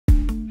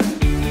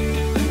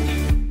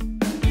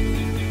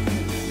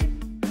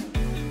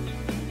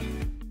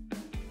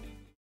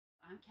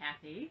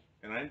Becky.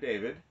 And I'm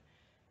David.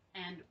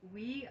 And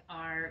we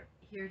are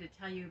here to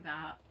tell you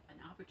about an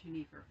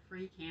opportunity for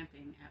free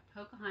camping at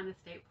Pocahontas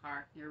State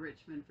Park near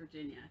Richmond,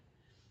 Virginia.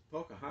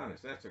 Pocahontas,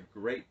 that's a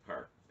great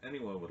park.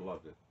 Anyone would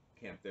love to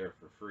camp there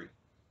for free.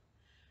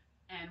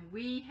 And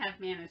we have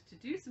managed to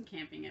do some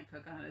camping at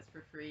Pocahontas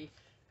for free,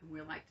 and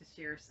we'd like to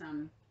share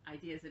some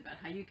ideas about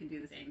how you can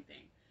do the same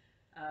thing.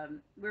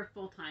 We're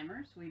full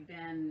timers. We've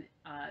been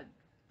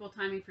full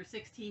timing for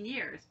 16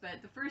 years,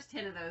 but the first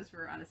 10 of those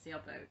were on a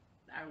sailboat.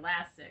 Our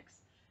last 6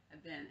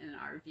 have been in an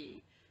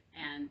RV.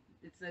 And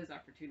it's those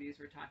opportunities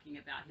we're talking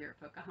about here at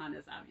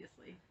Pocahontas,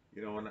 obviously.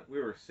 You know, when we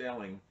were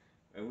sailing,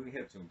 and we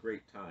had some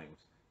great times,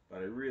 but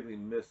I really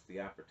missed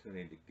the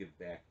opportunity to give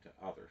back to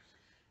others.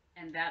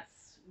 And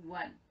that's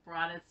what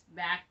brought us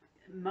back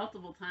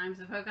multiple times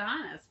to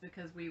Pocahontas,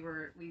 because we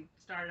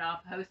started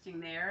off hosting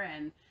there,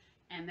 and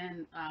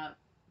then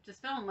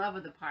just fell in love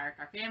with the park.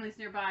 Our family's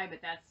nearby, but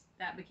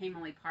that became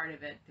only part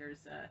of it.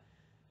 There's a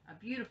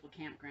beautiful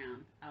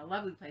campground, a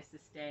lovely place to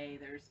stay.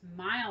 There's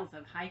miles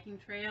of hiking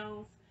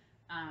trails.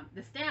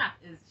 The staff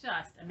is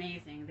just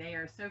amazing. They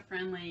are so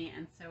friendly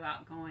and so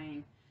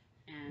outgoing.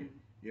 And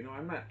you know,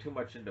 I'm not too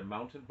much into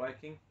mountain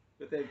biking,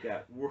 but they've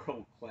got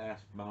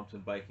world-class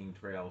mountain biking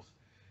trails.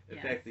 In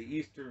yes. fact,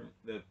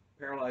 the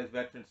Paralyzed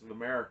Veterans of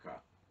America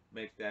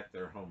make that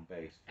their home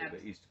base for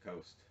the East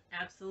Coast.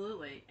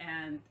 Absolutely.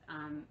 And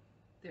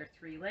there are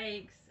 3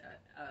 lakes,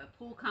 a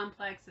pool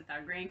complex that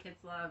our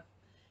grandkids love.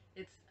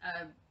 It's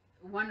a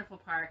wonderful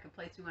park, a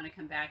place we want to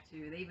come back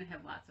to. They even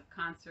have lots of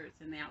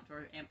concerts in the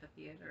outdoor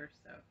amphitheater,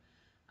 so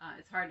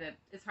it's hard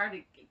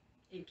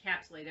to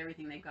encapsulate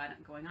everything they've got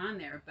going on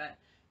there. But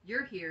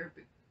you're here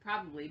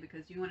probably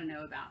because you want to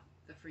know about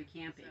the free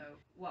camping. So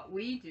what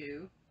we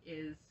do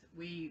is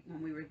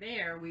when we were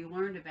there, we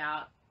learned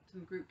about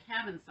some group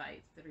cabin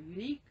sites that are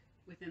unique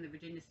within the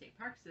Virginia State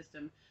Park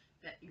system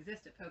that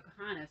exist at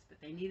Pocahontas,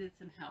 but they needed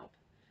some help,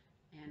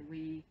 and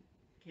we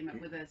came up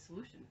with a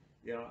solution.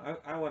 You know,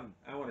 I want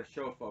to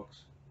show folks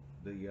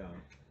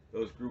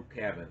those group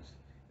cabins,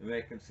 and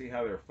they can see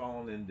how they're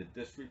falling into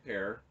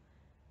disrepair,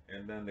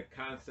 and then the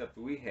concept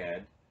we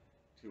had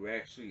to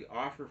actually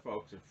offer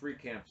folks a free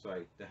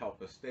campsite to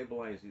help us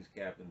stabilize these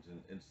cabins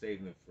and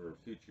save them for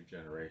future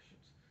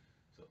generations.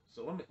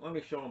 So let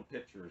me show them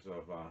pictures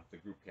of the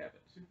group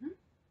cabins. Mm-hmm.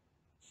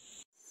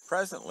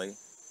 Presently,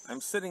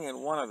 I'm sitting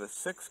in one of the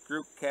 6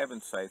 group cabin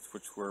sites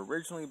which were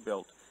originally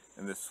built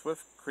in the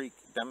Swift Creek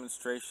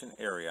demonstration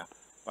area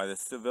by the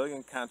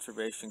Civilian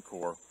Conservation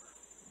Corps,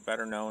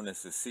 better known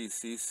as the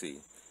CCC,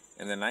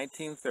 in the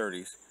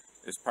 1930s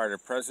as part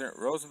of President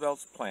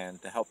Roosevelt's plan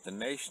to help the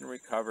nation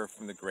recover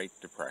from the Great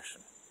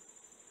Depression.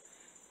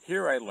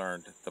 Here I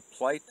learned the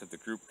plight of the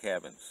group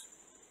cabins.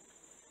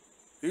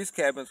 These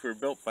cabins were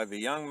built by the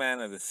young men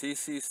of the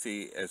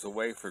CCC as a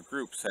way for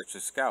groups such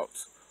as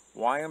Scouts,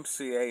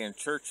 YMCA, and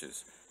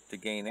churches to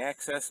gain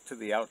access to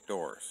the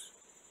outdoors.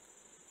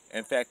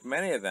 In fact,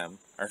 many of them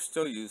are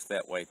still used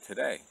that way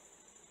today.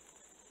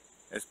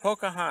 As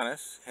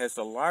Pocahontas has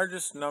the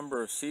largest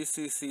number of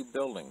CCC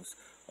buildings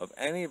of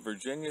any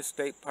Virginia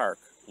state park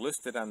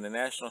listed on the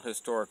National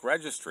Historic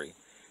Registry,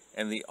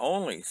 and the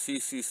only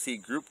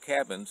CCC group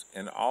cabins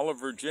in all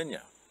of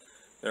Virginia,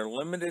 their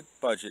limited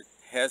budget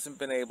hasn't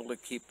been able to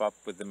keep up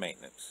with the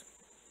maintenance.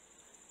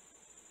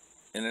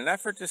 In an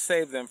effort to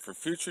save them for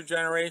future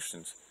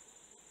generations,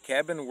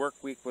 Cabin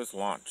Work Week was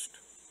launched.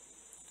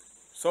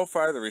 So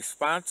far, the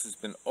response has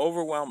been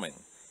overwhelming,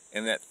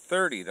 in that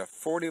 30 to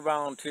 40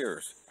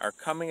 volunteers are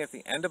coming at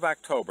the end of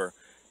October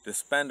to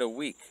spend a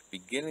week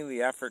beginning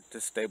the effort to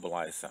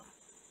stabilize them.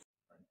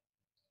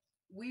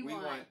 We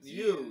want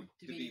you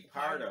to be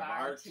part of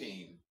our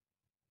team.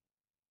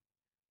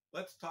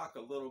 Let's talk a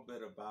little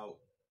bit about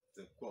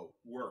the quote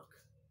work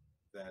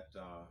that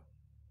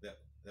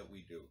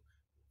we do.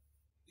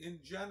 In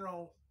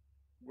general,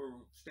 we're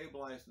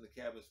stabilizing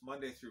the cabins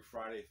Monday through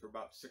Friday for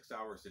about 6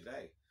 hours a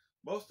day.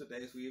 Most of the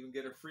days we even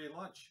get a free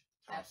lunch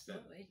tossed in.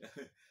 Absolutely.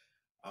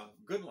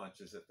 Good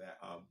lunches at that.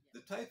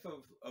 The type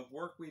of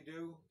work we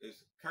do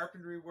is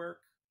carpentry work,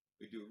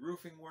 we do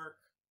roofing work,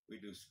 we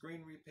do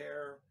screen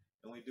repair,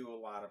 and we do a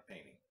lot of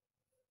painting.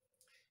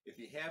 If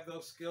you have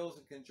those skills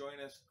and can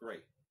join us,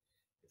 great.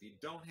 If you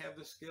don't have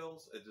the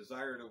skills, a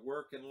desire to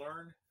work and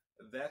learn,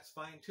 that's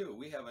fine too.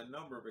 We have a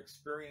number of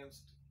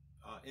experienced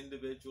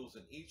individuals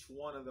in each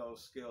one of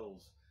those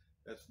skills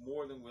that's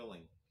more than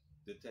willing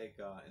to take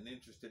an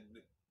interested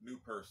new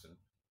person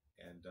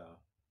and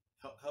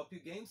help you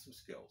gain some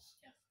skills.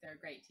 Yes, they're a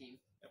great team.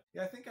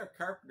 Yeah, I think our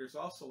carpenters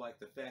also like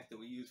the fact that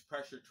we use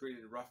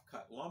pressure-treated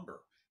rough-cut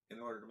lumber in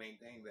order to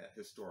maintain that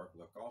historic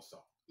look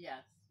also.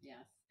 Yes,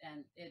 yes.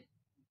 And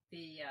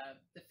the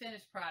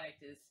finished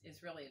product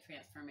is really a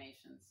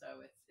transformation.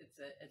 So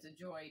it's a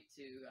joy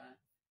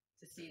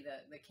to see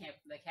the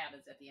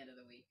cabins at the end of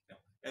the week. Yeah.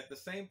 At the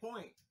same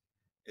point,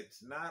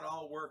 it's not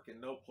all work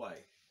and no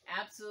play.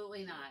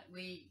 Absolutely not.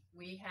 We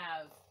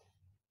have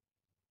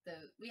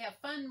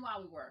fun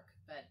while we work,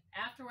 but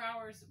after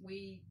hours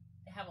we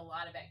have a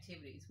lot of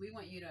activities. We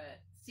want you to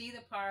see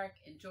the park,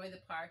 enjoy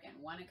the park,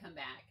 and want to come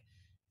back.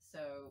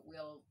 So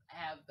we'll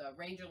have the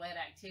ranger-led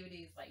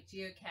activities like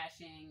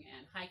geocaching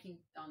and hiking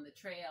on the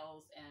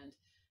trails and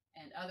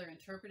other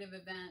interpretive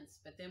events.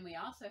 But then we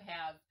also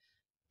have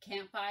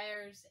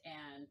campfires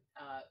and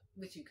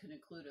which could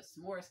include a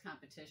s'mores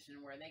competition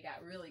where they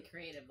got really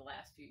creative the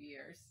last few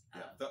years.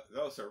 Yeah,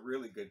 those are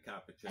really good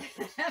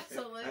competitions.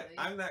 Absolutely.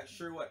 I'm not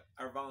sure what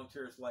our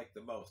volunteers like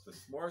the most, the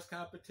s'mores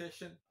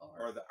competition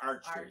or the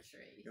archery.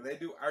 And they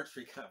do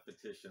archery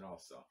competition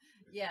also.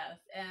 Yes,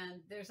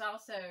 and there's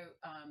also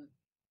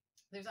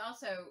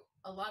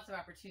lots of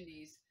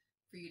opportunities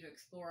for you to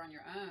explore on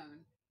your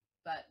own.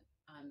 But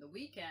on the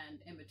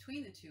weekend, in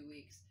between the 2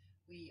 weeks,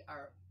 we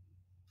are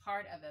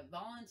part of a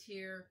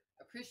volunteer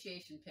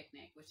appreciation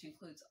picnic, which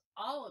includes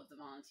all of the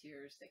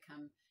volunteers that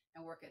come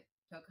and work at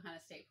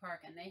Pocahontas State Park,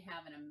 and they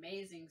have an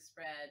amazing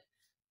spread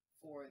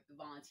for the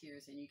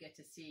volunteers, and you get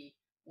to see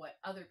what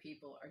other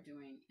people are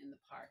doing in the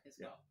park as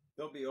well.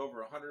 There'll be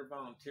over 100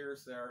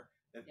 volunteers there,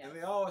 and, yes. and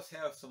they always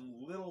have some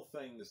little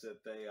things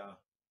that they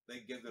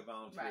give the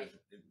volunteers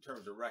in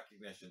terms of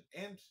recognition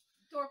and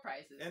door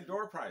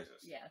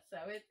prizes. Yeah, so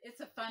it's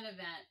a fun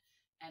event.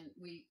 And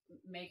we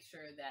make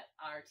sure that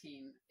our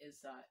team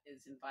is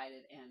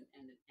invited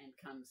and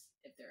comes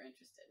if they're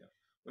interested. Yeah.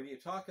 When you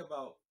talk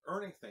about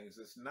earning things,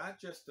 it's not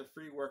just the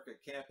free work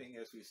at camping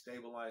as we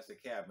stabilize the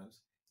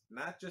cabins,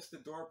 not just the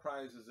door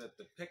prizes at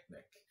the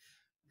picnic.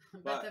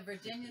 But the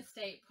Virginia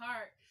State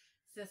Park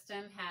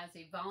system has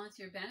a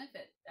volunteer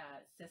benefit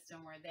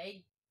system where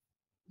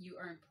you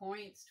earn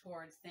points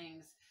towards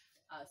things,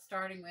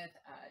 starting with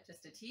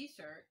just a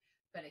T-shirt.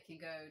 But it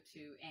can go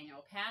to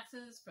annual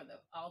passes for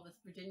all the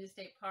Virginia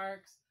State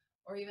Parks,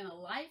 or even a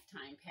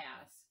lifetime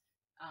pass,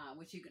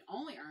 which you can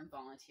only earn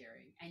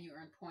volunteering, and you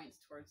earn points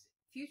towards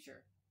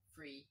future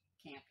free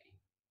camping.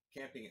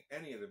 Camping at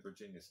any of the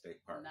Virginia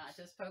State Parks, not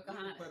just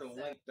Pocahontas. We can put a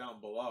link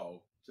down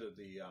below to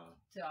the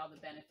to all the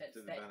benefits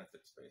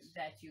benefit space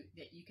that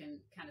you can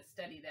kind of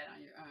study that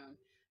on your own.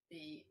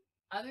 The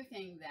other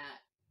thing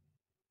that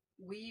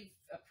we've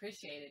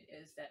appreciated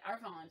is that our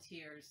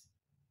volunteers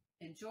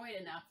enjoy it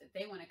enough that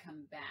they want to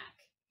come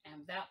back,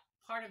 and that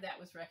part of that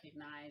was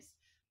recognized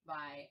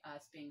by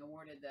us being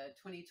awarded the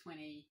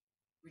 2020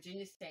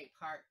 Virginia State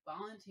Park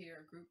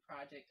Volunteer Group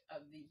Project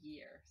of the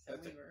Year. So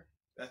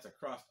that's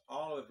across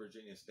all of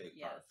Virginia State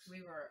Parks. Yes,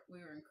 we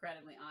were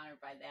incredibly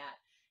honored by that,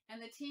 and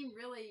the team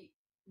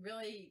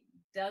really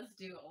does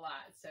do a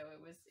lot. So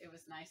it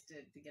was nice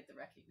to get the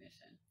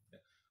recognition.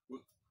 Yeah.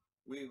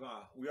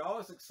 We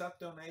always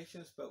accept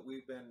donations, but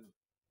we've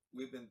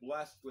been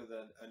blessed with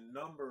a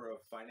number of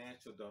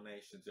financial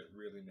donations that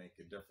really make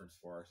a difference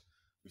for us.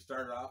 We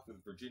started off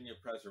with Virginia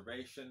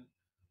Preservation.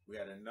 We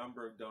had a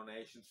number of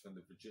donations from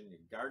the Virginia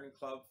Garden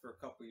Club for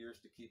a couple of years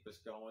to keep us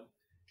going.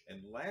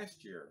 And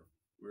last year,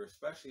 we were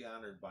especially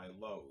honored by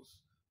Lowe's.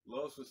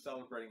 Lowe's was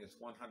celebrating its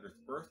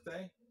 100th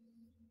birthday,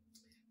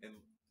 and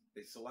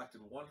they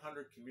selected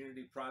 100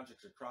 community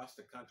projects across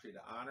the country to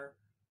honor.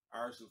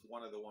 Ours was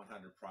one of the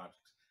 100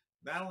 projects.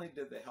 Not only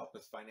did they help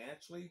us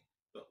financially,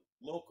 but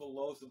local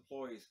Lowe's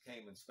employees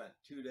came and spent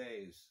 2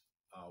 days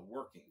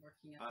working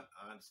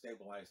on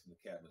stabilizing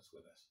the cabins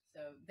with us.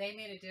 So they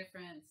made a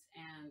difference,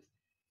 and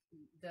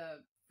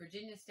the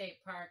Virginia State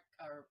Park,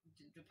 or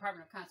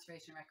Department of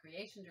Conservation and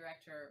Recreation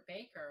Director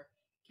Baker,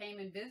 came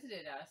and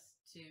visited us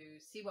to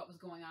see what was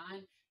going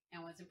on,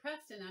 and was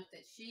impressed enough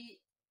that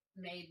she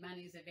made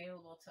monies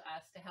available to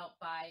us to help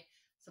buy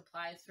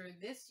supplies for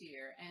this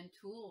year and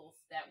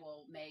tools that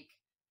will make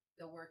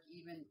the work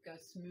even go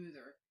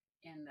smoother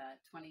in the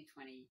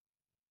 2020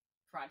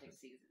 project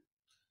season.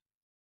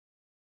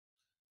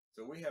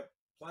 So we have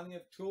plenty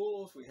of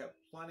tools, we have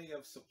plenty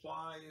of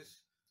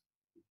supplies.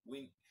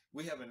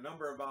 We have a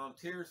number of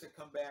volunteers that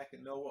come back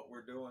and know what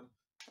we're doing,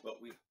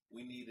 but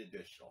we need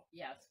additional.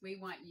 Yes, we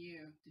want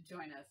you to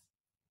join us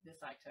this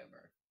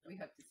October. We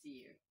hope to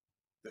see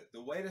you.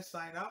 The way to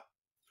sign up,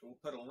 we'll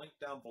put a link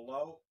down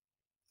below,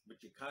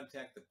 but you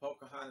contact the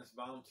Pocahontas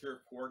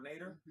Volunteer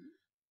Coordinator.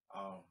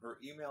 Mm-hmm. Her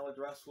email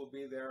address will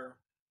be there.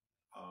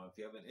 If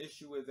you have an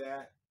issue with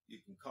that, you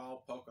can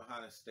call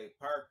Pocahontas State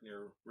Park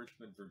near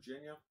Richmond,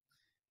 Virginia,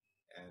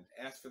 and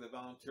ask for the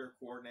volunteer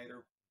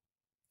coordinator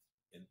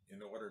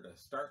in order to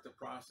start the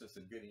process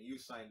of getting you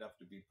signed up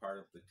to be part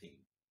of the team.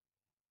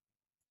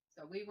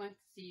 So we want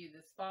to see you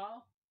this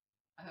fall.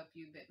 I hope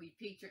we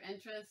piqued your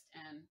interest,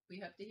 and we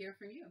hope to hear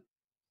from you.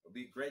 It'll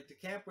be great to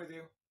camp with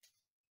you.